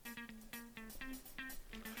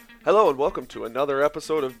Hello and welcome to another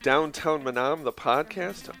episode of Downtown Manam, the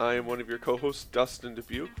podcast. I am one of your co-hosts, Dustin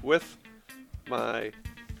Dubuque, with my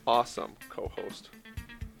awesome co-host,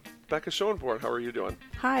 Becca Schoenborn. How are you doing?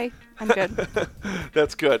 Hi, I'm good.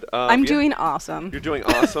 That's good. I'm doing awesome. You're doing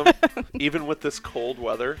awesome, even with this cold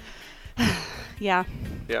weather. Yeah,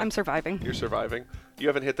 Yeah, I'm surviving. You're surviving. You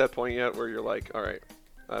haven't hit that point yet where you're like, all right,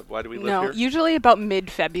 why do we live No, here? usually about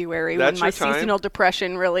mid-February when That's my your time? seasonal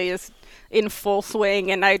depression really is in full swing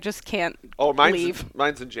and I just can't leave.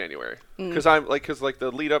 Mine's in January. Because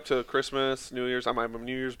the lead up to Christmas, New Year's, I'm a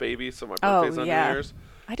New Year's baby, so my birthday's on yeah. New Year's.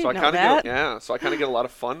 I didn't know that. So I kind of get a lot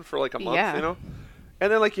of fun for like a month, Yeah. you know?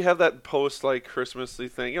 And then like you have that post like Christmassy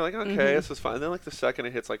thing. You're like, okay, this is fine. And then like the second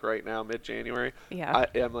it hits like right now, mid-January, Yeah.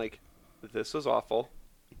 I'm like, this is awful.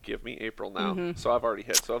 Give me April now. So I've already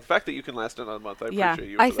hit. So the fact that you can last another month, I appreciate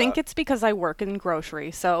you for I think that. it's because I work in grocery.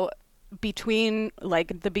 So between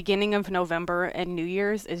like the beginning of November and New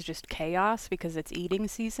Year's is just chaos because it's eating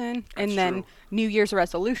season. And then true. New Year's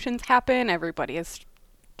resolutions happen. Everybody is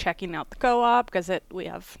checking out the co-op because we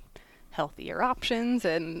have healthier options.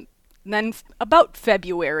 And then about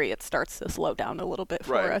February, it starts to slow down a little bit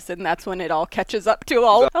for Right. us. And that's when it all catches up to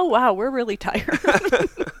all, oh, wow, we're really tired.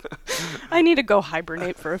 I need to go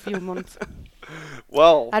hibernate for a few months.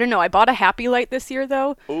 Well, I don't know. I bought a Happy Light this year,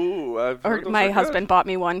 though. ooh, I've Or heard those my are good. husband bought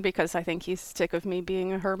me one because I think he's sick of me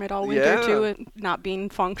being a hermit all winter Yeah. too and not being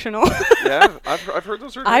functional. Yeah, I've heard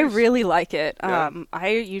those are I nice. really like it. Yeah. I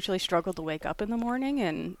usually struggle to wake up in the morning,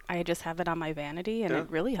 and I just have it on my vanity, and Yeah. it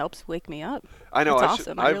really helps wake me up. I know. It's I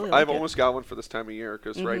awesome. I really like I've it. almost got one for this time of year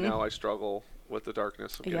because right now I struggle with the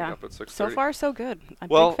darkness of getting Yeah. up at 6:30. So far, so good. I'm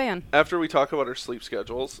a well, big fan. after we talk about our sleep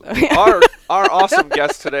schedules, Yeah. our awesome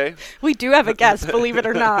guest today We do have a guest, believe it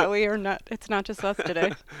or not. We are not. It's not just us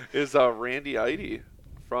today. is Randy Eide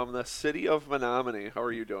from the city of Menominee. How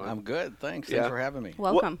are you doing? I'm good, thanks. Yeah. Thanks for having me.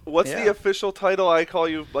 Welcome. What's Yeah. the official title? I call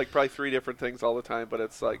you like probably 3 different things all the time, but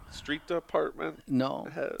it's like street department. No,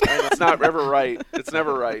 It's not ever right. It's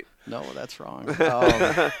never right. no, that's wrong.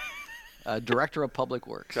 Director of Public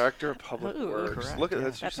Works. Director of Public Ooh. Works. Correct, Look at yeah.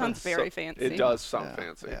 that. That sounds very fancy. It does sound Yeah,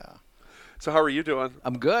 fancy. Yeah, So how are you doing?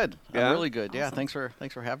 I'm good. Yeah? I'm really good. Yeah, Awesome.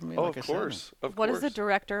 thanks for having me. Oh, like of I said. course. Of What course. is the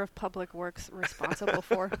director of Public Works responsible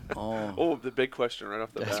for? Oh, Oh, the big question right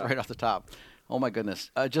off the that's bat. right off the top. Oh my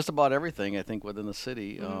goodness, just about everything I think within the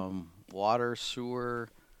city. Water, sewer,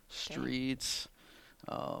 streets,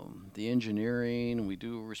 the engineering. We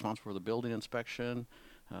do responsible for the building inspection,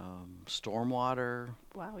 stormwater,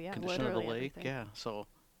 Wow, yeah, condition of the literally lake. everything. Yeah. So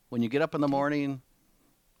when you get up in the morning,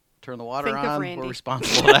 turn the water Think of on. Randy. We're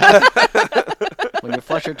responsible for that. When you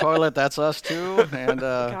flush your toilet, that's us too. And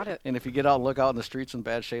Got it. and if you get out and look out in the streets in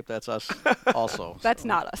bad shape, that's us also. That's So,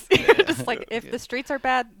 not us. Just like if the streets are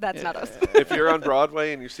bad, that's not us. If you're on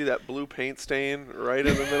Broadway and you see that blue paint stain right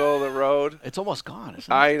in the middle of the road, It's almost gone, isn't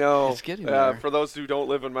it? I know. It's getting there. For those who don't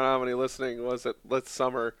live in Menominee listening, was it last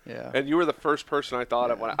summer? Yeah. And you were the first person I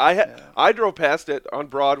thought of when Yeah. I drove past it on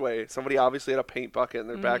Broadway. Somebody obviously had a paint bucket in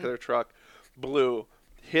their back of their truck, blue,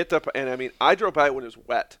 and I mean I drove by it when it was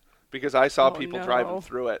wet because I saw Oh, people no. driving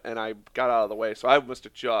through it and I got out of the way, so I must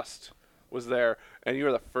have just was there. And you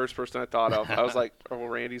were the first person I thought of. I was like, oh, well,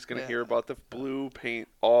 Randy's gonna Yeah. hear about the blue paint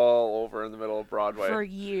all over in the middle of Broadway. For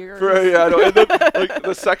years. Yeah, I know. And then, like,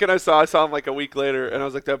 the second I saw him like a week later, and I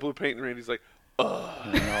was like, that blue paint, and Randy's like,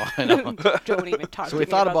 I know. Don't even talk So to we me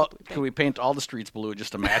thought about about the blue could we paint all the streets blue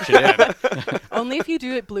just to match it in? thing. Only if you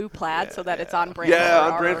do it blue plaid so that it's on brand. yeah, for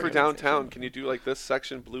on our brand for organization. downtown. Can you do like this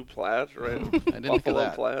section blue plaid, right? I didn't think of Buffalo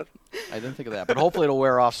that. plaid. I didn't think of that, but hopefully it'll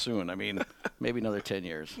wear off soon. I mean, maybe another 10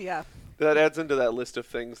 years. Yeah. That adds into that list of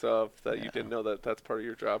things that you Yeah. didn't know that's part of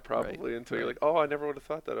your job probably until you're right. like, oh, I never would have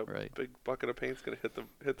thought that a Right. big bucket of paint's gonna hit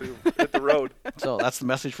the road. So that's the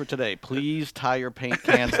message for today. Please tie your paint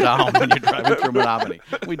cans down when you're driving through Menominee.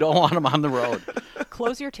 We don't want them on the road.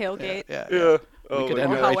 Close your tailgate. Yeah. Yeah. We Oh, could my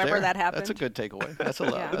end Or it right however there. that That's a happened. good takeaway. That's a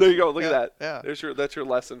lot. Yeah. There you go. Look at that. Yeah. That's your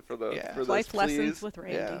lesson for the Yeah. for this, Life lessons please. with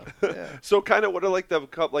Randy. Yeah. Yeah. So kind of what are like the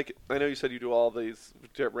couple, like I know you said you do all these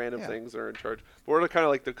random Yeah. things that are in charge, but what are kind of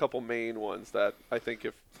like the couple main ones that I think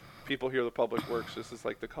if people hear the Public Works, this is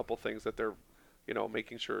like the couple things that they're,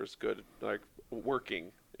 making sure is good, like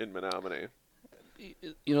working in Menominee.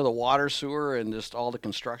 You know, the water, sewer, and just all the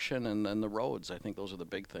construction and the roads. I think those are the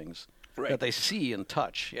big things that they see and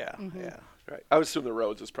touch. Yeah. Yeah. Right. I would assume the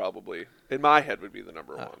roads is probably in my head would be the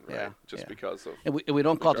number one, right? yeah, Just yeah. because of And we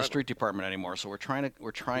don't call it the driving. street department anymore, so we're trying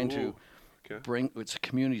to Ooh, okay. bring it's a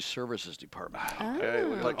community services department. Okay,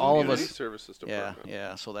 we Oh. got But a all of community us- services Yeah, department.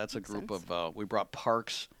 yeah. So that's a Makes group sense. of we brought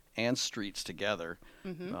parks and streets together,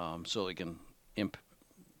 Mm-hmm. so we can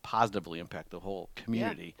positively impact the whole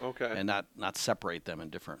community. Okay. And not separate them in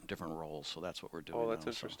different roles. So that's what we're doing. Oh, that's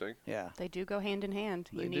now, so, interesting. yeah. They do go hand in hand.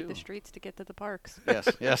 They You need the do. streets to get to the parks.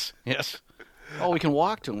 Yes. Oh, we can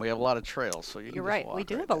walk to them. We have a lot of trails, so you can You're just right. walk We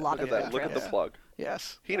do right have a there. lot Look of at that. Look at the trails. plug.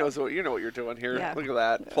 Yes. He knows what you know what you're doing here. Yeah. Look at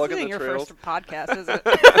that. This Plugging isn't the your trails. first podcast, is it?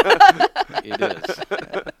 It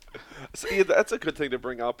is. So, yeah, that's a good thing to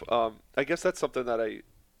bring up. I guess that's something that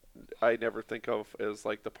I never think of as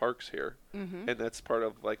like the parks here, and that's part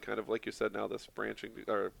of like kind of like you said now this branching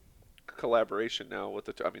or collaboration now with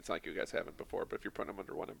the. I mean, it's not like you guys haven't before, but if you're putting them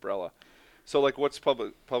under one umbrella, so like what's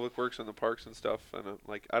public works and the parks and stuff, and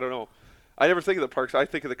like I don't know. I never think of the parks. I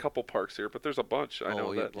think of the couple parks here, but there's a bunch. I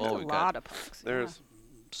know yeah. that. Well, There's a we've got lot of parks. There's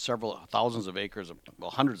several thousands of acres of, well,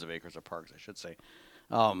 hundreds of acres of parks, I should say.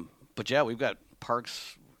 But yeah, we've got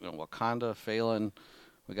parks, Wakanda, Phelan.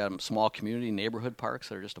 We got small community neighborhood parks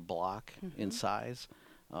that are just a block in size.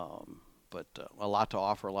 But a lot to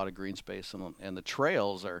offer, a lot of green space, and the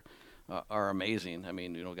trails are amazing. I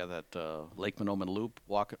mean, we got that Lake Monoman Loop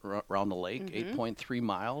walk around the lake, 8.3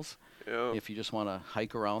 miles. yeah. If you just want to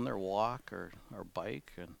hike around there, walk or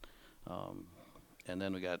bike, and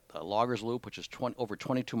then we got Loggers Loop, which is over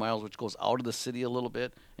 22 miles, which goes out of the city a little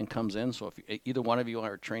bit and comes in. So if either one of you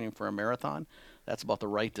are training for a marathon, that's about the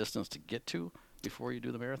right distance to get to before you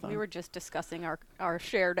do the marathon. We were just discussing our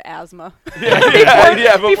shared asthma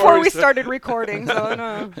Before we started recording, so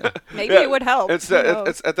no, maybe Yeah, it would help. It's Who knows?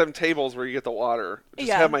 it's at them tables where you get the water. Just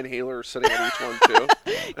Yeah. have my inhaler sitting on each one too.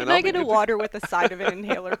 Can I'll I be get a good to- water with the side of an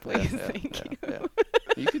inhaler, please? Thank you. Yeah.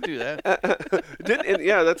 You could do that.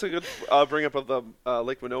 Yeah, that's a good bring up of the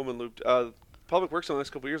Lake Monoman Loop. Public Works in the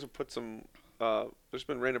last couple of years have put some. There's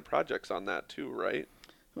been random projects on that too, right?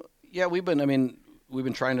 Yeah, we've been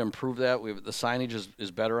trying to improve that. The signage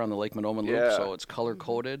is better on the Lake Monoman Loop, Yeah. so it's color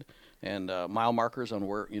coded, and mile markers on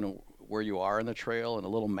where you are in the trail, and a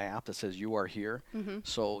little map that says you are here.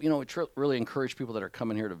 So we really encourage people that are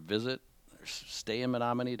coming here to visit, or stay in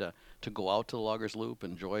Menominee to go out to the Loggers Loop,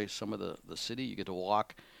 enjoy some of the city. You get to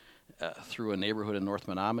walk through a neighborhood in North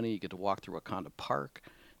Menominee. You get to walk through Wakanda Park.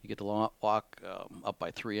 You get to walk up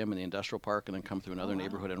by 3M in the industrial park, and then come through another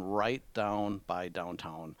neighborhood and right down by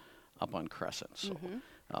downtown up on Crescent. So,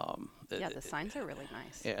 Yeah, the signs are really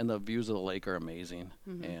nice. and the views of the lake are amazing,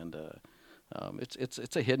 and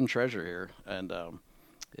it's a hidden treasure here, and and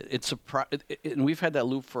we've had that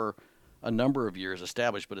loop for a number of years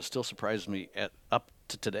established, but it still surprises me up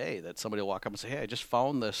to today that somebody will walk up and say, "Hey, I just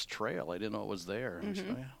found this trail. I didn't know it was there." And so,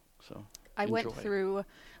 yeah, so I went enjoy. through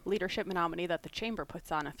Leadership Menominee that the Chamber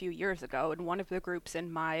puts on a few years ago, and one of the groups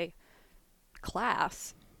in my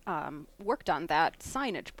class worked on that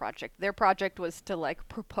signage project. Their project was to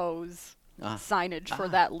propose signage for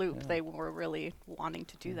that loop. Yeah. They were really wanting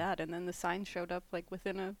to do that, and then the sign showed up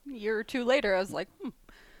within a year or two later. I was like,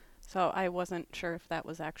 So I wasn't sure if that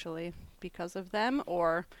was actually because of them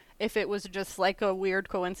or if it was just a weird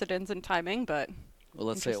coincidence in timing, but Well,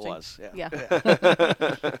 let's say it interesting. was. Yeah.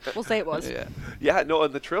 Yeah. We'll say it was. Yeah. Yeah, no,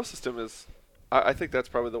 and the trail system is. I think that's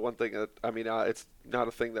probably the one thing that it's not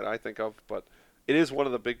a thing that I think of, but it is one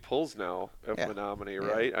of the big pulls now of Yeah. Menominee, Yeah.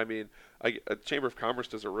 right? I mean, Chamber of Commerce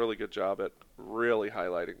does a really good job at really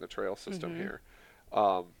highlighting the trail system here.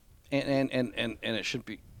 And it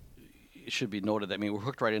should be noted that we're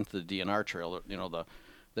hooked right into the DNR trail,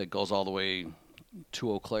 that goes all the way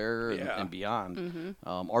to Eau Claire and beyond,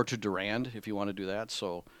 or to Durand if you want to do that.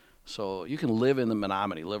 So you can live in the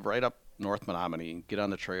Menominee, live right up North Menominee, get on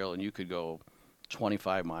the trail, and you could go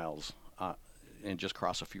 25 miles and just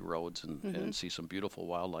cross a few roads and see some beautiful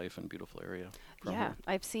wildlife and beautiful area. from Yeah,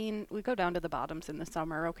 here. we go down to the bottoms in the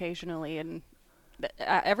summer occasionally, and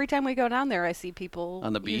every time we go down there, I see people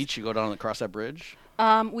On the beach, you go down and cross that bridge.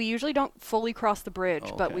 We usually don't fully cross the bridge,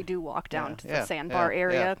 Oh, but okay. we do walk down to the Yeah, sandbar yeah,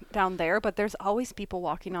 area down there. But there's always people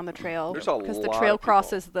walking on the trail There's a because the lot trail of people.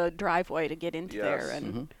 crosses the driveway to get into there, Yes.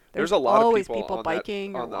 and There's a lot always of people, on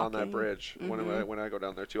biking that, or on walking. that bridge when I go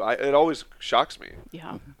down there too. It always shocks me.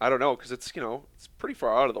 Yeah, I don't know because it's it's pretty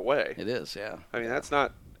far out of the way. It is, yeah. I mean that's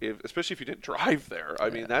not especially if you didn't drive there. I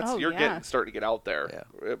mean that's Oh, you're yeah. starting to get out there.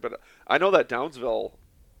 But I know that Downsville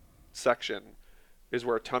section is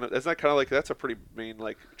where a ton of that's a pretty main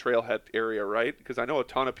trailhead area, right? Because I know a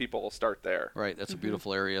ton of people will start there. Right, that's a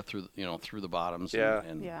beautiful area through the bottoms. Yeah.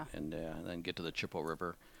 and Yeah. then get to the Chippewa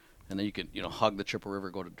River, and then you could hug the Chippewa River,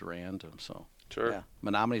 go to Durand. So Sure. yeah,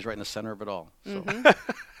 Menominee's right in the center of it all. So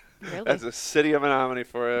really. That's the city of Menominee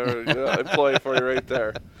for you, employee for you right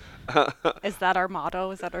there. Is that our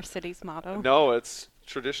motto? Is that our city's motto? No, it's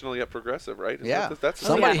traditional yet progressive, right? Yeah, That's the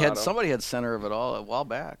somebody motto. had center of it all a while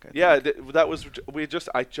back. I Yeah, think. that was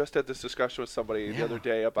I just had this discussion with somebody the Yeah, other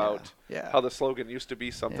day about yeah. how the slogan used to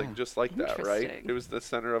be something Yeah. just like that, right? Interesting. It was the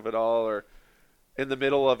center of it all, or in the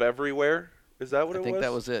middle of everywhere. Is that what it was? I think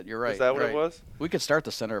that was it. You're right. Is that what right. it was? We could start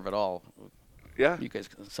the center of it all. Yeah. You guys,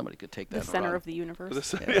 somebody could take that. The and center run. of the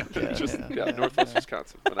universe. Yeah, yeah. Northwest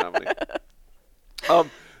Wisconsin, Menominee.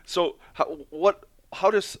 So how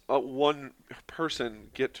does one person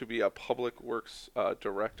get to be a public works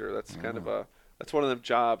director? That's kind of that's one of them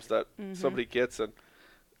jobs that somebody gets, and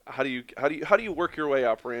how do you work your way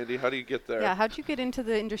up, Randy? How do you get there? Yeah, how'd you get into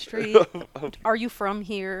the industry? Are you from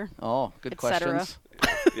here? Oh, good Et cetera. questions.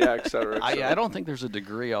 Yeah, et cetera. Et cetera. I don't think there's a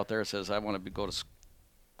degree out there that says I want to go to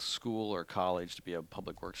school or college to be a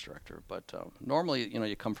public works director. But normally,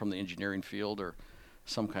 you come from the engineering field or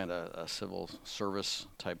some kind of a civil service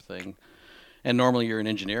type thing. And normally you're an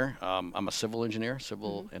engineer. I'm a civil engineer,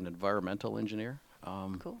 civil and environmental engineer.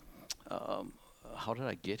 Cool. How did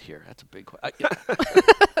I get here? That's a big question.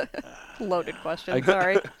 Loaded question.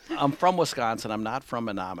 Sorry. I'm from Wisconsin. I'm not from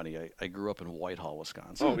Menominee. I grew up in Whitehall,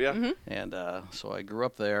 Wisconsin. Oh yeah. And so I grew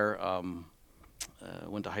up there,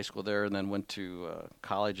 went to high school there, and then went to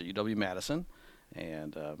college at UW-Madison,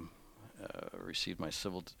 and received my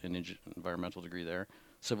civil and environmental degree there,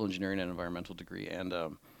 civil engineering and environmental degree, and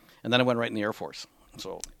then I went right in the Air Force.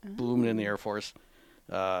 So bloomed in the Air Force.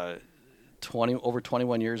 Over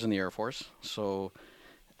 21 years in the Air Force. So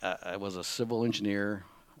I was a civil engineer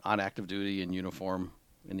on active duty in uniform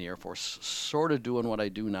in the Air Force, sort of doing what I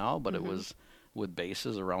do now, but it was with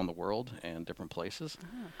bases around the world and different places.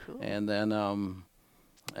 Oh, cool. And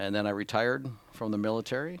then I retired from the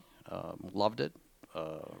military, loved it,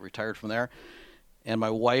 retired from there. And my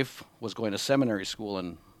wife was going to seminary school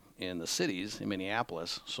in the cities in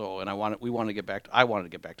Minneapolis. So, and I wanted to get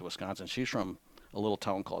back to Wisconsin. She's from a little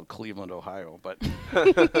town called Cleveland, Ohio, but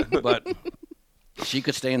she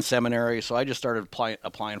could stay in seminary. So I just started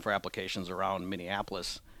applying for applications around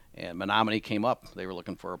Minneapolis, and Menominee came up. They were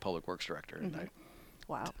looking for a public works director, and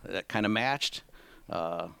Wow. that kind of matched.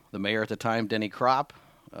 The mayor at the time, Denny Kropp,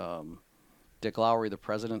 Dick Lowry,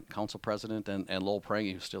 the council president, and Lowell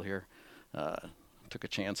Prange, who's still here, took a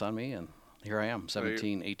chance on me, and here I am,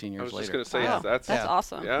 18 years later. I was just going to say, Wow. that's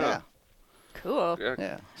awesome. Yeah. Cool. Yeah.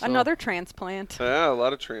 Yeah. So- Another transplant. Yeah, a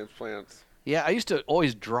lot of transplants. Yeah, I used to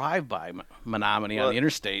always drive by Menominee on the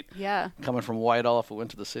interstate, Yeah. coming from Whitehall if we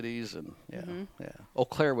went to the cities, and Eau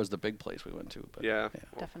Claire was the big place we went to. But Yeah. yeah.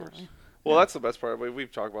 Well, of Definitely. course. Well, that's the best part.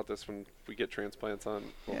 We've talked about this when we get transplants on.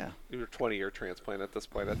 Well, Yeah. You're 20-year transplant at this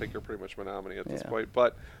point. I think you're pretty much Menominee at this Yeah. point.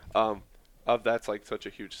 But that's like such a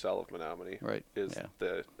huge sell of Menominee. Right. Is Yeah.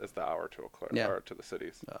 the hour to Eau Claire, Yeah. hour to the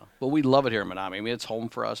cities. Well, we love it here in Menominee. I mean, it's home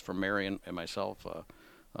for us, for Mary and myself.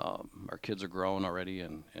 Our kids are grown already,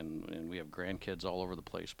 and we have grandkids all over the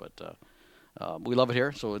place. But we love it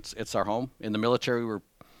here, so it's our home. In the military,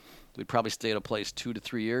 we'd probably stay at a place 2 to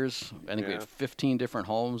 3 years. I think we Yeah. had 15 different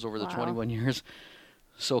homes over the Wow. 21 years.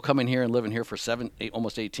 So coming here and living here for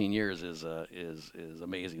almost 18 years is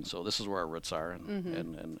amazing. So this is where our roots are,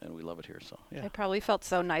 and we love it here. So yeah. It probably felt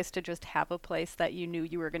so nice to just have a place that you knew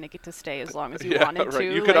you were going to get to stay as long as you Yeah, wanted right.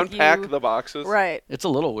 to. You could like unpack the boxes. Right. It's a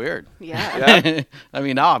little weird. Yeah. Yeah. I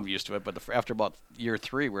mean, now I'm used to it, but after about year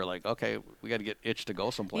 3, we're like, okay, we got to get itched to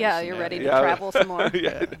go someplace. Yeah, and you're that- ready to Yeah. travel some more.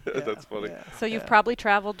 Yeah, that's funny. yeah. So you've probably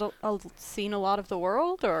traveled, seen a lot of the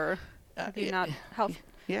world, or have you not? How?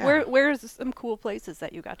 Yeah. Where's some cool places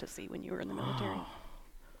that you got to see when you were in the military?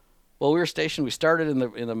 Well, we were stationed. We started in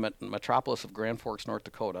the metropolis of Grand Forks, North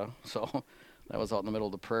Dakota. So that was out in the middle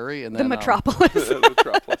of the prairie, and The then metropolis. The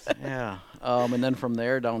metropolis. yeah, and then from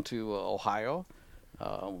there down to Ohio,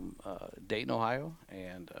 Dayton, Ohio,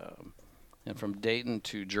 and from Dayton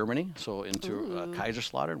to Germany. So into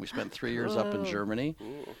Kaiserslautern. We spent 3 years up in Cool. Germany,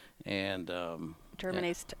 Ooh. and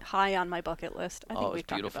Germany's high on my bucket list. I think it's we've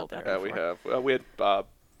talked beautiful about that there. Yeah, we before. have. We had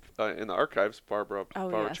in the archives, Barbara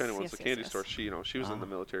Oh, yes, Cheney owns yes, the yes, candy yes. store. She was in the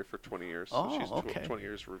military for 20 years. So Oh, she's okay. 20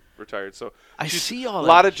 years retired. So I she's see all a that.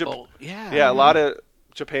 lot of yeah, a lot of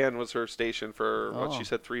Japan was her station for what Oh. she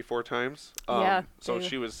said 3-4 times. Yeah, So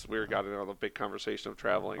they- we got into the big conversation of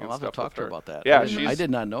traveling I'll and have to stuff talk with to her her. about that. Yeah, I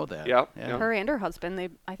did not know that. Yeah, yeah. yeah. Her and her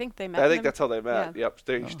husband, I think they met. I think in- that's how they met. Yeah.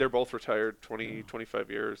 Yep, they're both retired,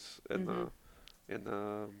 25 years in the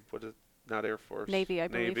what is not Air Force Navy, I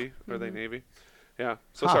believe. Navy are they Navy? Yeah.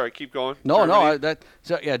 So Huh. sorry, keep going. No,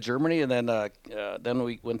 Germany? Germany, and then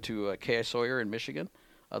we went to K.I. Sawyer in Michigan,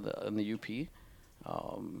 in the UP,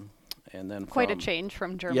 and then Quite a from- change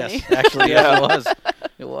from Germany. Yes, actually, yes,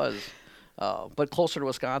 it was, but closer to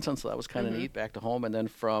Wisconsin, so that was kind of neat. Back to home, and then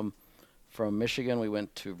from From Michigan, we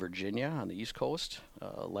went to Virginia on the East Coast,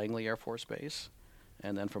 Langley Air Force Base.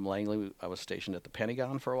 And then from Langley, I was stationed at the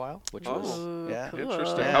Pentagon for a while, which was Ooh, yeah, cool.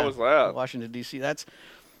 Interesting. yeah, How was that? Washington D.C. That's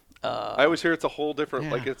I always hear it's a whole different,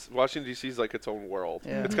 yeah. like it's Washington D.C. is like its own world.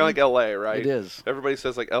 Yeah. It's kind of like L.A., right? It is. Everybody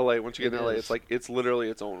says like L.A. Once you get It in L.A., is. it's like it's literally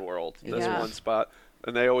its own world. It This is. one spot,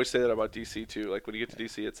 and they always say that about D.C. too. Like when you get to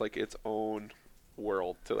D.C., it's like its own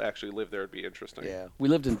world. To actually live there would be interesting. Yeah, we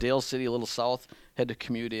lived in Dale City, a little south. Had to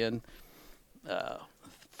commute in.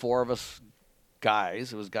 4 of us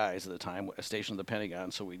guys, it was guys at the time, stationed at the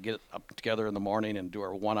Pentagon. So we'd get up together in the morning and do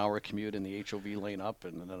our 1-hour commute in the HOV lane up,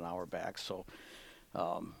 and then an hour back. So,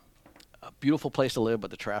 a beautiful place to live,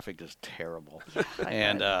 but the traffic is terrible.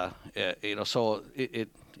 And so it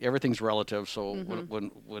everything's relative. So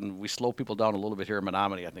when we slow people down a little bit here in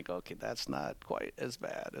Menominee, I think, okay, that's not quite as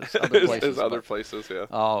bad as other places. As other but, places,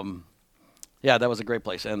 yeah. yeah, that was a great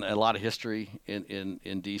place, and a lot of history in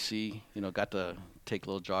D.C. Got to take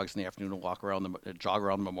little jogs in the afternoon and jog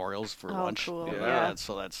around the memorials for lunch. Cool. Yeah.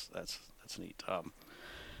 So that's neat.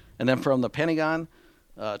 And then from the Pentagon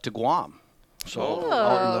to Guam, so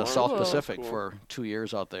out in the South cool. Pacific Cool. for 2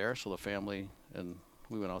 years out there. So the family and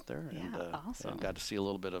we went out there Awesome. and got to see a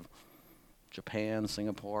little bit of Japan,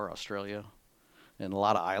 Singapore, Australia, and a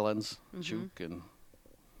lot of islands, Chuuk and.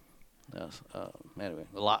 Anyway,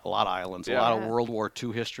 a lot of islands, Yeah. a lot of World War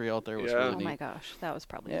II history out there. It was Yeah. really Oh neat. my gosh, that was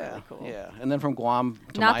probably Yeah, really cool. yeah. And then from Guam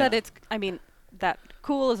to Not that Minot. it's, I mean, that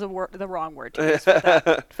cool is the wrong word to use, but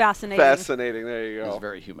that fascinating. Fascinating. There you It was go.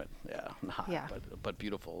 very humid, yeah, and hot, Yeah. but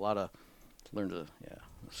beautiful. A lot of learned to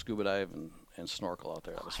scuba dive and snorkel out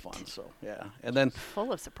there. That was fun. So yeah, and then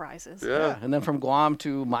Full of surprises. Yeah. and then from Guam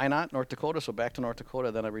to Minot, North Dakota. So back to North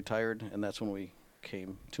Dakota. Then I retired, and that's when we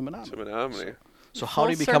came to Menominee. To Menominee. So how do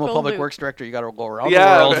you Full become a circle public loop. works director? You got to go around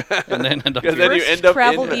Yeah. the world and then end up. And then you First end up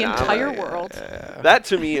travel in the Menominee. entire world. That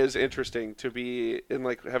to me is interesting to be in,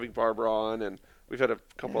 like having Barbara on, and we've had a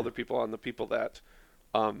couple other people on. The people that,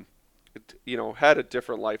 had a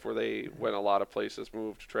different life where they went a lot of places,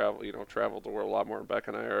 moved, traveled the world a lot more than Beck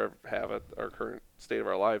and I have at our current state of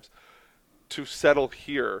our lives. To settle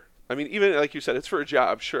here, I mean, even like you said, it's for a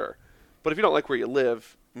job, sure, but if you don't like where you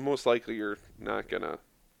live, most likely you're not gonna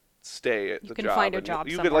stay at the can job. find a And job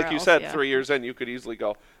you could, somewhere like you else, said, yeah. 3 years in, you could easily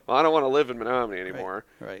go, well, I don't want to live in Menominee anymore.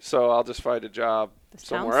 Right. So I'll just find a job This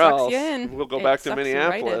town somewhere sucks else. you in. We'll go It back to sucks you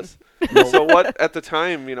right Minneapolis. So what at the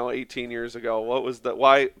time, 18 years ago, what was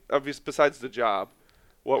why, obviously, besides the job,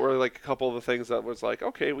 what were like a couple of the things that was like,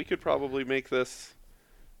 okay, we could probably make this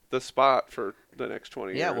the spot for the next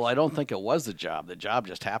 20 years? Yeah, well, I don't think it was the job. The job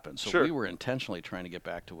just happened. So Sure. we were intentionally trying to get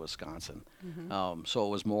back to Wisconsin. So it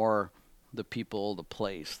was more the people, the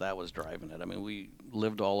place that was driving it. I mean, we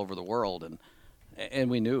lived all over the world, and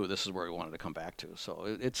we knew this is where we wanted to come back to.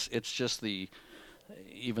 So it's just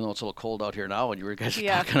even though it's a little cold out here now, and you guys are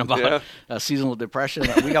Yeah. talking about seasonal depression,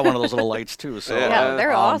 we got one of those little lights too. So Yeah,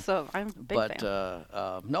 they're um, awesome. I'm a big but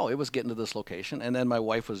fan. no, it was getting to this location, and then my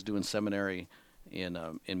wife was doing seminary in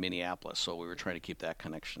Minneapolis, so we were trying to keep that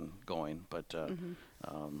connection going. But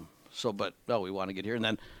but no, we want to get here, and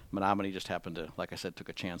then Menominee just happened to, like I said, took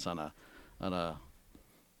a chance on a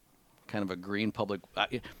kind of a green public.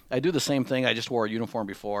 I do the same thing. I just wore a uniform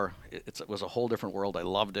before. It was a whole different world. I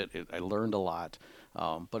loved it. I learned a lot,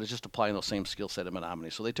 but it's just applying those same skill set in Menominee.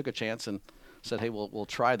 So they took a chance and said, "Hey, we'll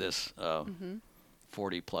try this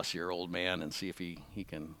 40-plus-year-old man and see if he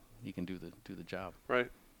can do the job." Right.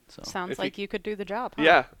 So Sounds if like you could do the job. Huh?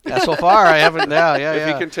 Yeah. so far I haven't. Yeah. If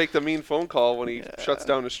he can take the mean phone call when he shuts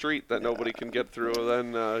down the street that nobody can get through,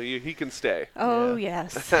 then he can stay. Oh,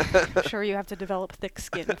 yes. I'm sure you have to develop thick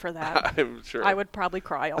skin for that. I'm sure. I would probably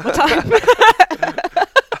cry all the time.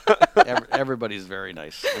 Everybody's very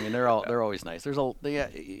nice. I mean, they're always nice. There's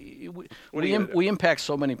we impact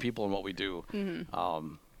so many people in what we do,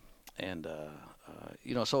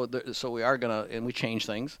 so we are gonna, and we change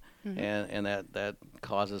things, and that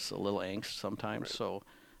causes a little angst sometimes. Right. So,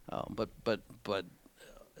 but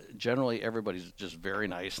generally everybody's just very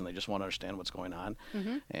nice, and they just want to understand what's going on,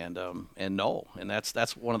 and know, and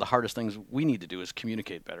that's one of the hardest things we need to do is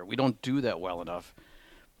communicate better. We don't do that well enough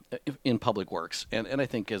in public works, and I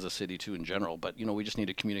think as a city too in general. But we just need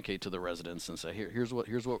to communicate to the residents and say, here's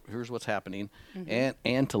what's happening,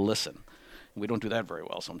 and to listen. We don't do that very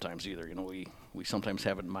well sometimes either. We sometimes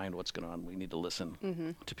have in mind what's going on. We need to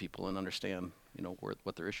listen to people and understand,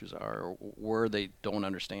 what their issues are, or where they don't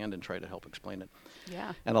understand, and try to help explain it.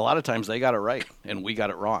 Yeah. And a lot of times they got it right and we got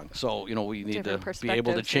it wrong. So we need Different to be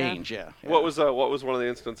able to perspectives, yeah. change. Yeah. What was one of the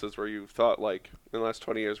instances where you thought, like, in the last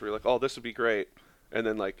 20 years where you're like, oh, this would be great, and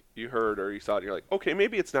then like you heard or you saw it, and you're like, okay,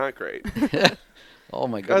 maybe it's not great. Oh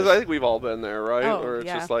my Because goodness. I think we've all been there, right? Oh, Or it's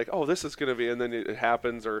yeah. just like, oh, this is gonna be, and then it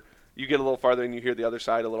happens, or you get a little farther and you hear the other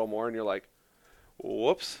side a little more, and you're like,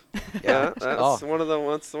 whoops. Yeah. That's Oh. one of the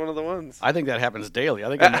ones. I think that happens daily. I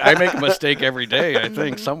think I make a mistake every day. I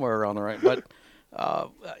think somewhere around the right, but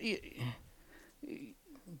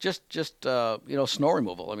just snow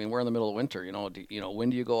removal. I mean, we're in the middle of winter. When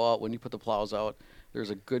do you go out? When do you put the plows out? There's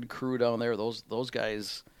a good crew down there. Those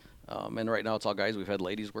guys, and right now it's all guys. We've had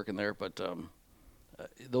ladies working there, but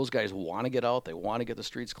those guys want to get out. They want to get the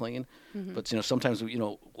streets clean. But sometimes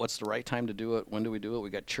what's the right time to do it? When do we do it? We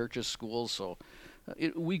got churches, schools, so.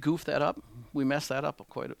 We goof that up. We mess that up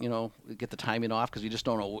quite. We get the timing off because you just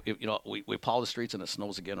don't know. We plow the streets and it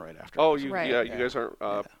snows again right after. Oh, Right. you guys aren't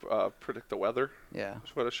predict the weather. Yeah.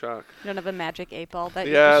 What a shock. You don't have a magic 8-ball that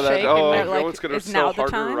you Yeah, just shake and they're no like, one's gonna is snow now the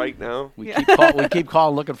harder time? right now. We Yeah. keep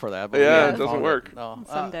calling looking for that. But we Yeah, haven't it doesn't found work. No.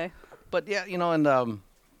 Someday. But yeah,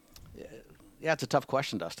 it's a tough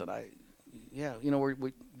question, Dustin.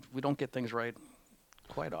 We don't get things right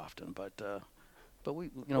quite often, but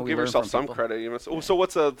we Well, we give learn yourself from some people. credit. You must. So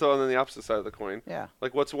what's on the opposite side of the coin? Yeah.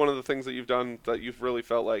 Like, what's one of the things that you've done that you've really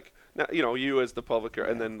felt like, you as the public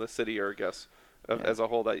and then the city, or I guess as a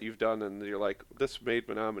whole, that you've done, and you're like, this made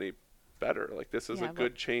Menominee better. Like, this is a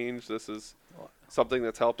good change. This is something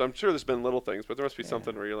that's helped. I'm sure there's been little things, but there must be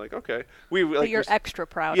something where you're like, okay, But you're extra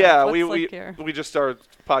proud Yeah, of. we just started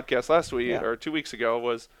podcast last week Yeah. or 2 weeks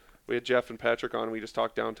ago. We had Jeff and Patrick on. We just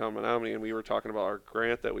talked downtown Menominee, and we were talking about our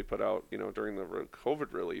grant that we put out, during the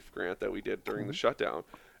COVID relief grant that we did during the shutdown.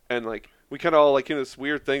 And like, we kind of all like in this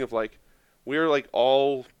weird thing of like, we're like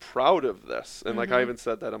all proud of this. And like, I even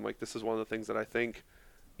said that, I'm like, this is one of the things that I think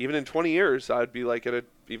even in 20 years, I'd be like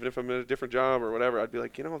even if I'm at a different job or whatever, I'd be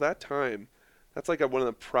like, that time, that's like one of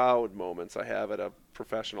the proud moments I have at a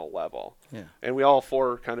professional level. Yeah. And we all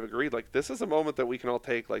four kind of agreed, like, this is a moment that we can all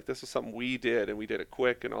take. Like, this is something we did, and we did it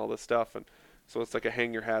quick and all this stuff. And so it's like a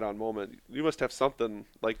hang your hat on moment. You must have something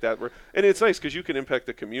like that. And it's nice because you can impact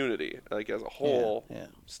the community, like, as a whole, Yeah.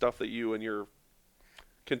 stuff that you and your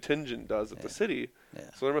contingent does at the city. Yeah.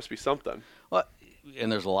 So there must be something. Well, and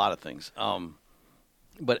there's a lot of things.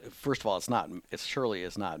 But first of all, it surely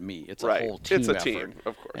is not me. It's Right. a whole team It's a effort. team,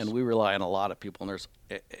 of course. And we rely on a lot of people,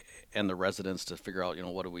 and the residents to figure out,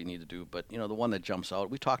 what do we need to do. But the one that jumps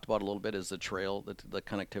out, we talked about a little bit, is the trail, the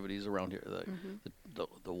connectivities around here,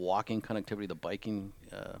 the walking connectivity, the biking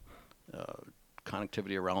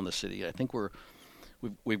connectivity around the city. I think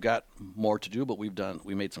we've got more to do, but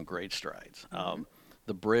we made some great strides.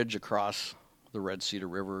 The bridge across the Red Cedar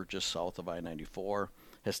River, just south of I-94,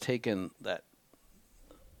 has taken that.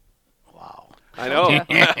 Wow. I know.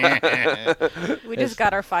 We just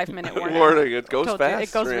got our 5-minute warning. Warning. It goes Told you, fast.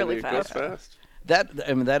 it goes Randy. really It goes fast. fast.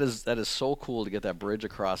 That is so cool to get that bridge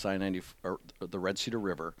across I-90 or the Red Cedar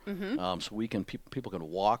River, so we can people can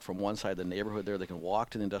walk from one side of the neighborhood there. They can walk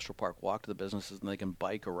to the industrial park, walk to the businesses, and they can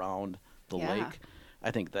bike around the lake.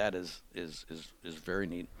 I think that is very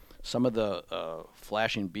neat. Some of the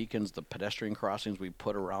flashing beacons, the pedestrian crossings we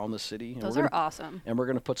put around the city. Those are awesome. And we're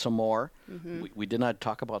going to put some more. We did not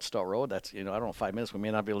talk about Stout Road. That's I don't know, 5 minutes. We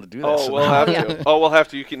may not be able to do that. Oh, we'll have to. Oh, we'll have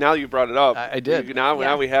to. Now you brought it up. I did.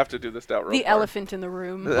 Now we have to do the Stout Road. The part. elephant in the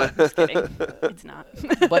room. But just kidding. It's not.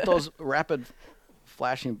 But those rapid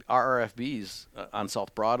flashing RRFBs on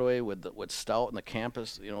South Broadway with Stout and the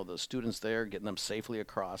campus, the students there, getting them safely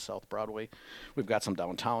across South Broadway. We've got some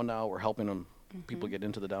downtown now. We're helping them people get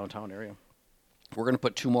into the downtown area. We're going to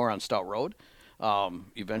put 2 more on Stout Road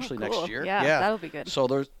eventually Oh, cool. next year. Yeah, that'll be good.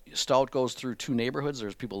 So Stout goes through 2 neighborhoods.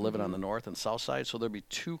 There's people living on the north and south side, so there'll be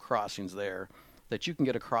 2 crossings there that you can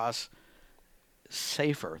get across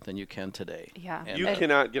safer than you can today. Yeah. And You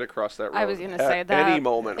cannot get across that road. I was going to at say that. any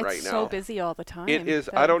moment it's right now. so busy all the time. It is.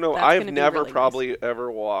 that- I don't know. that's I've gonna be never really nice. probably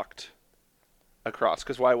ever walked across,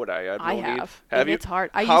 because why would I? have I no need. have. Have And you? it's hard.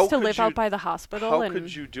 I How used to could live you- out by the hospital. How and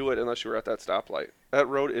could you do it unless you were at that stoplight? That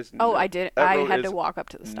road is. Oh, I did. that I road had is to walk up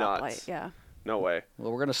to the stoplight. nuts. Yeah. No way.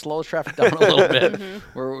 Well, we're going to slow the traffic down a little bit.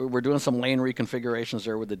 We're doing some lane reconfigurations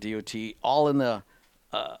there with the DOT, all in the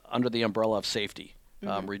under the umbrella of safety,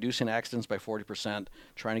 reducing accidents by 40%,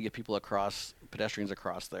 trying to get people across, pedestrians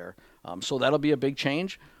across there. So that'll be a big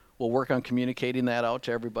change. We'll work on communicating that out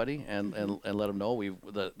to everybody and let them know.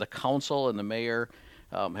 The council and the mayor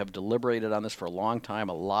have deliberated on this for a long time.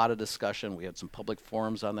 A lot of discussion. We had some public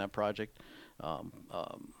forums on that project.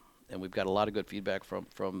 And we've got a lot of good feedback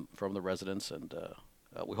from the residents, and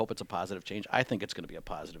we hope it's a positive change. I think it's going to be a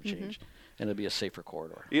positive change, and it'll be a safer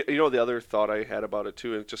corridor. The other thought I had about it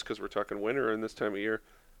too, and just because we're talking winter and this time of year,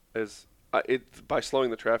 is by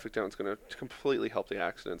slowing the traffic down, it's going to completely help the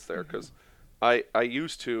accidents there, because I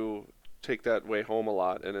used to take that way home a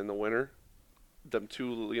lot, and in the winter, them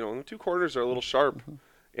two corners are a little sharp,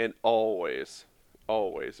 and always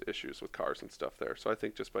issues with cars and stuff there. So I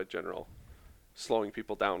think just by general slowing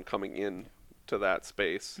people down coming in to that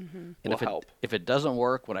space And will help. if it doesn't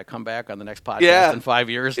work, when I come back on the next podcast Yeah. in 5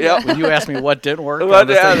 years, Yep. when you ask me what didn't work, Well, on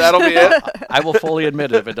this yeah, thing, that'll be it. I will fully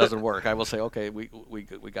admit it if it doesn't work. I will say, okay, we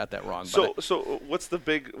got that wrong. So what's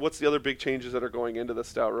the other big changes that are going into the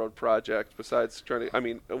Stout Road project besides trying to? I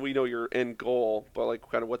mean, we know your end goal, but like,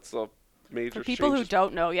 kind of what's the major For people who changes?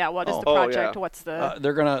 don't know, what is the Oh, project? yeah. What's the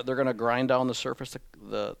they're gonna grind down the surface,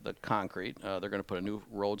 the concrete. They're gonna put a new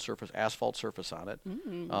road surface, asphalt surface on it.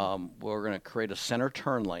 We're gonna create a center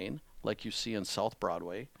turn lane like you see in South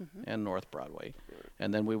Broadway and North Broadway,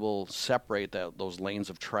 and then we will separate those lanes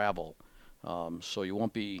of travel, so you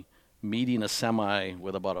won't be meeting a semi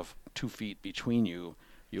with about 2 feet between you.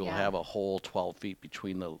 You'll Yeah. have a whole 12 feet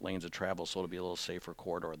between the lanes of travel, so it'll be a little safer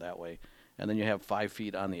corridor that way. And then you have 5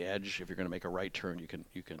 feet on the edge. If you're going to make a right turn, you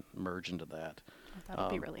can merge into that. that'll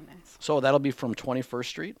be really nice. So that'll be from 21st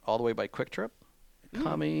Street all the way by Quick Trip,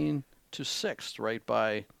 coming to 6th right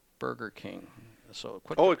by Burger King. So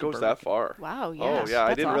Quick Oh, Trip it to goes Burger that King. far. Wow, Oh yes, yeah, I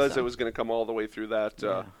that's didn't realize it awesome. was going to come all the way through that.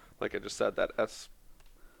 Yeah. Like I just said, that S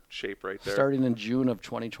shape right there. Starting in June of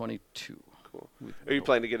 2022. Cool. Are you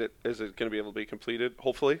planning to get it? Is it going to be able to be completed?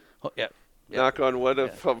 Hopefully. Oh, yeah. Yeah. Knock on wood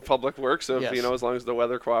of Public Works. If Yes. as long as the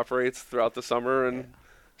weather cooperates throughout the summer, and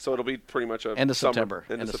so it'll be pretty much a End of summer, September.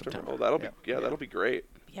 End of September. Oh, that'll be that'll be great.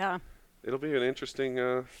 Yeah. It'll be an interesting,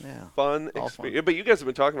 Yeah. fun All experience. fun. But you guys have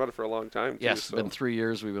been talking about it for a long time, too. Yes, it's so. been 3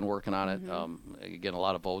 years we've been working on it. Again, a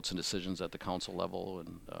lot of votes and decisions at the council level,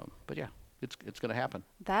 and but yeah, it's going to happen.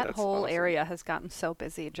 That That's whole awesome. area has gotten so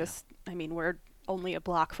busy. Just, I mean, we're only a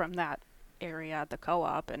block from that area at the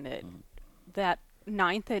co-op, and that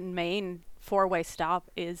 9th and Main four-way stop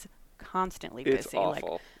is constantly It's busy.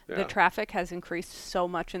 awful. Like yeah. the traffic has increased so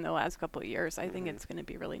much in the last couple of years. I think it's going to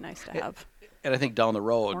be really nice to have And I think down the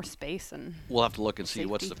road, more space and we'll have to look and see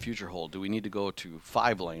what's the safety. future hold. Do we need to go to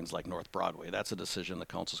 5 lanes like North Broadway? That's a decision the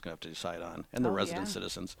council's going to have to decide on, and the Oh, resident yeah.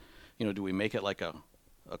 citizens. Do we make it like a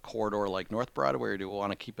corridor like North Broadway, or do we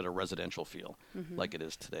want to keep it a residential feel like it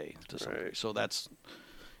is today to some degree? Right. So that's,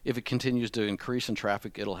 if it continues to increase in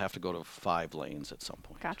traffic, it'll have to go to 5 lanes at some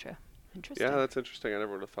point. Gotcha. Interesting. Yeah, that's interesting. I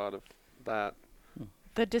never would have thought of that.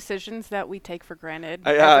 The decisions that we take for granted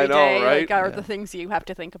Yeah, I every know, day, right? like, are Yeah. the things you have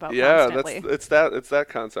to think about Yeah, constantly. it's that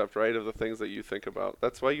concept, right? Of the things that you think about.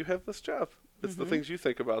 That's why you have this job. It's the things you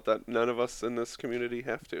think about that none of us in this community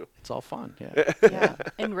have to. It's all fun, yeah. Yeah.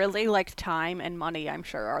 And really, like, time and money, I'm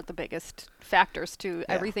sure, are the biggest factors too. Yeah.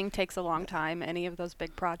 Everything takes a long time. Any of those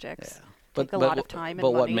big projects Yeah. take a lot of time and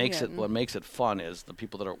but money. what makes it fun is the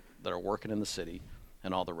people that are working in the city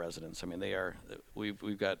and all the residents. I mean,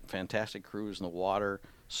 we've got fantastic crews in the water,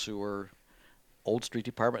 sewer, Old Street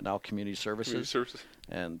Department, now community services, Services.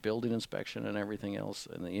 and building inspection and everything else,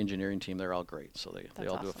 and the engineering team. They're all great, so they That's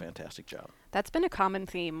all do a awesome. fantastic job. That's been a common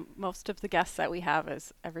theme. Most of the guests that we have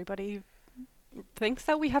is everybody thinks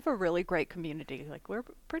that we have a really great community. Like, we're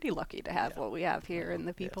pretty lucky to have Yeah. what we have here, and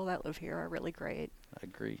the Yeah. people that live here are really great. I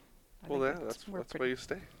agree. I Well, think yeah, that's we're why pretty- you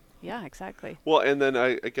stay. Yeah, exactly. Well, and then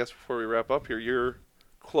I guess before we wrap up here, you're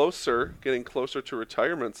getting closer to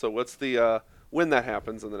retirement. So what's the when that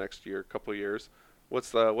happens in the next year, couple of years?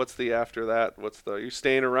 What's the after that? Are you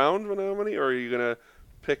staying around, Menominee, or are you gonna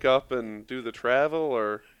pick up and do the travel,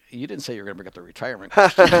 or? You didn't say you were going to bring up the retirement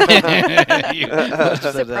question. You must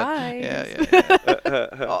have said that. Yeah.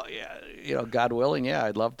 Oh, yeah. God willing, yeah,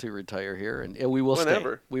 I'd love to retire here, and we will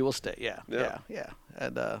Whenever. stay. We will stay. Yeah. Yeah.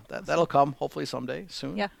 And that'll come hopefully someday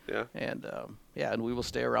soon. Yeah. Yeah. And and we will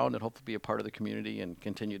stay around and hopefully be a part of the community and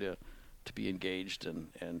continue to be engaged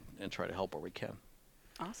and try to help where we can.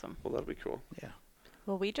 Awesome. Well, that'd be cool. Yeah.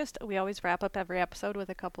 Well, we always wrap up every episode with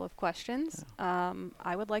a couple of questions.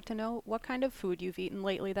 I would like to know what kind of food you've eaten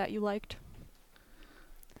lately that you liked.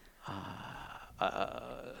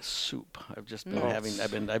 Soup. I've just been Mm.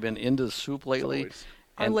 having. I've been into soup lately. Always.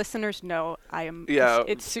 Our And- listeners know I am. Yeah,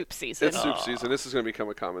 It's soup season. It's soup season. This is going to become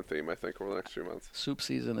a common theme, I think, over the next few months. Soup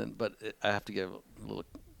season, but I have to give a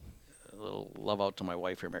little love out to my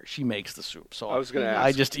wife here, Mary. She makes the soup, so I was gonna I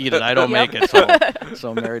ask. just eat it. I don't Yep. make it.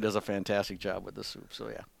 So Mary does a fantastic job with the soup. So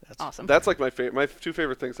yeah, that's Awesome. That's like my two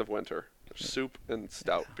favorite things of winter: soup and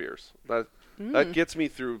stout beers. That gets me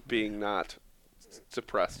through being not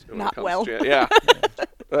depressed. when it Not comes well. yeah.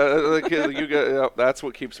 That's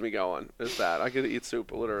what keeps me going. Is that I get to eat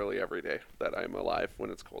soup literally every day that I'm alive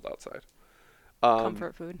when it's cold outside.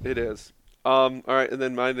 Comfort food. It is. All right, and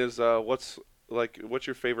then mine is what's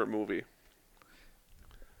your favorite movie?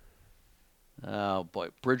 Oh boy,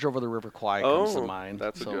 Bridge Over the River Kwai Oh, comes to mind.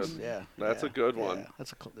 that's a good- Yeah, that's yeah, a good yeah. one.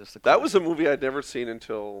 That's a That was a classic. movie I'd never seen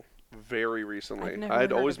until very recently. I've never I'd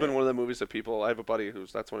heard always of been it. one of the movies that people. I have a buddy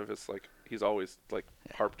that's one of his he's always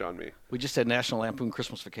harped on me. We just had National Lampoon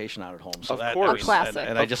Christmas Vacation out at home, so Of that, course. I mean, Classic.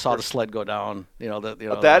 And I Of just saw the course. sled go down.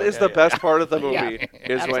 That is the best part of the movie Yeah,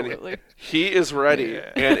 is when absolutely. he is ready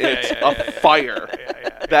and it's a fire.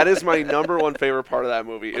 That is my number one favorite part of that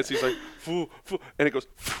movie. Is he's like, foo, foo, and it goes,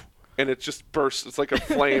 foo, and it just bursts. It's like a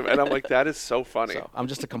flame, and I'm like, that is so funny. So I'm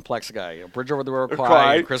just a complex guy. Bridge Over the River Cry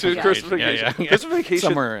Kwai, and Christmas to Vacation. Christmas Vacation. Yeah. Christmas Vacation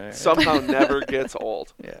Somewhere, somehow never gets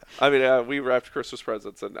old. Yeah. I mean, we wrapped Christmas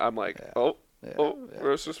presents, and I'm like, Yeah. oh,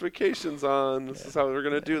 Christmas Vacation's on. This is how we're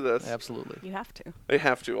gonna do this. Absolutely. You have to. They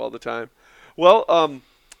have to all the time. Well,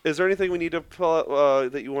 is there anything we need to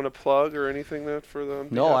that you want to plug or anything that for them?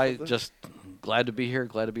 No, I just glad to be here,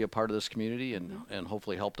 glad to be a part of this community, and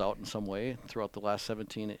hopefully helped out in some way throughout the last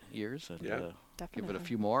 17 years. And Yeah. give it Definitely. a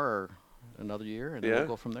few more or another year, and Yeah. then we'll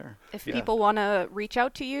go from there. If Yeah. people want to reach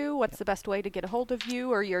out to you, what's the best way to get a hold of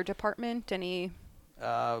you or your department? Any?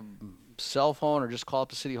 Cell phone or just call up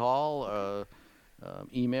to City Hall.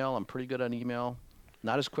 Email. I'm pretty good on email.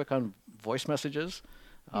 Not as quick on voice messages.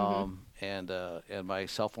 And my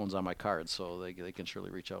cell phone's on my card, so they can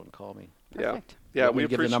surely reach out and call me. Perfect. Yeah, Want me we to give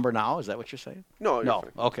the appreciate. number now. Is that what you're saying? No, you're No.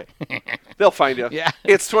 fine. Okay. They'll find you. Yeah.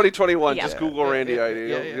 It's 2021. Yeah. Just Google Randy yeah, ID.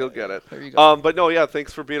 yeah, You'll get it. There you go. But no, yeah.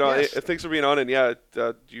 Thanks for being on. Yes. Thanks for being on, and yeah,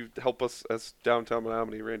 you help us as Downtown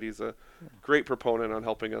Menominee. Randy's a great proponent on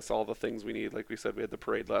helping us all the things we need. Like we said, we had the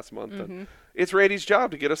parade last month. And it's Randy's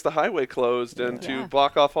job to get us the highway closed and to Yeah.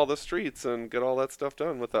 block off all the streets and get all that stuff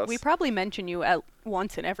done with us. We probably mention you at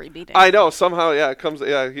once in every meeting. I know somehow, yeah, it comes,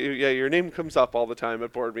 yeah, your name comes up all the time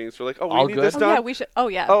at board meetings. We're like, oh, we All need good? this Oh done. yeah, we should. Oh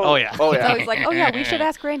yeah. Oh, yeah. oh It's yeah. always like, oh yeah, we should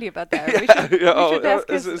ask Randy about that. We Yeah, should, yeah, we should ask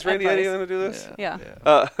is, his Randy advice. going to do this? Yeah.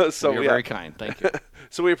 So You're yeah, very kind. Thank you.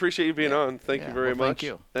 so we appreciate you being Yeah. on. Thank you Yeah, very well, much. thank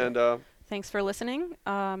you. And Thanks for listening.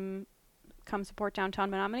 Come support Downtown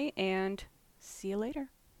Menominee and see you later.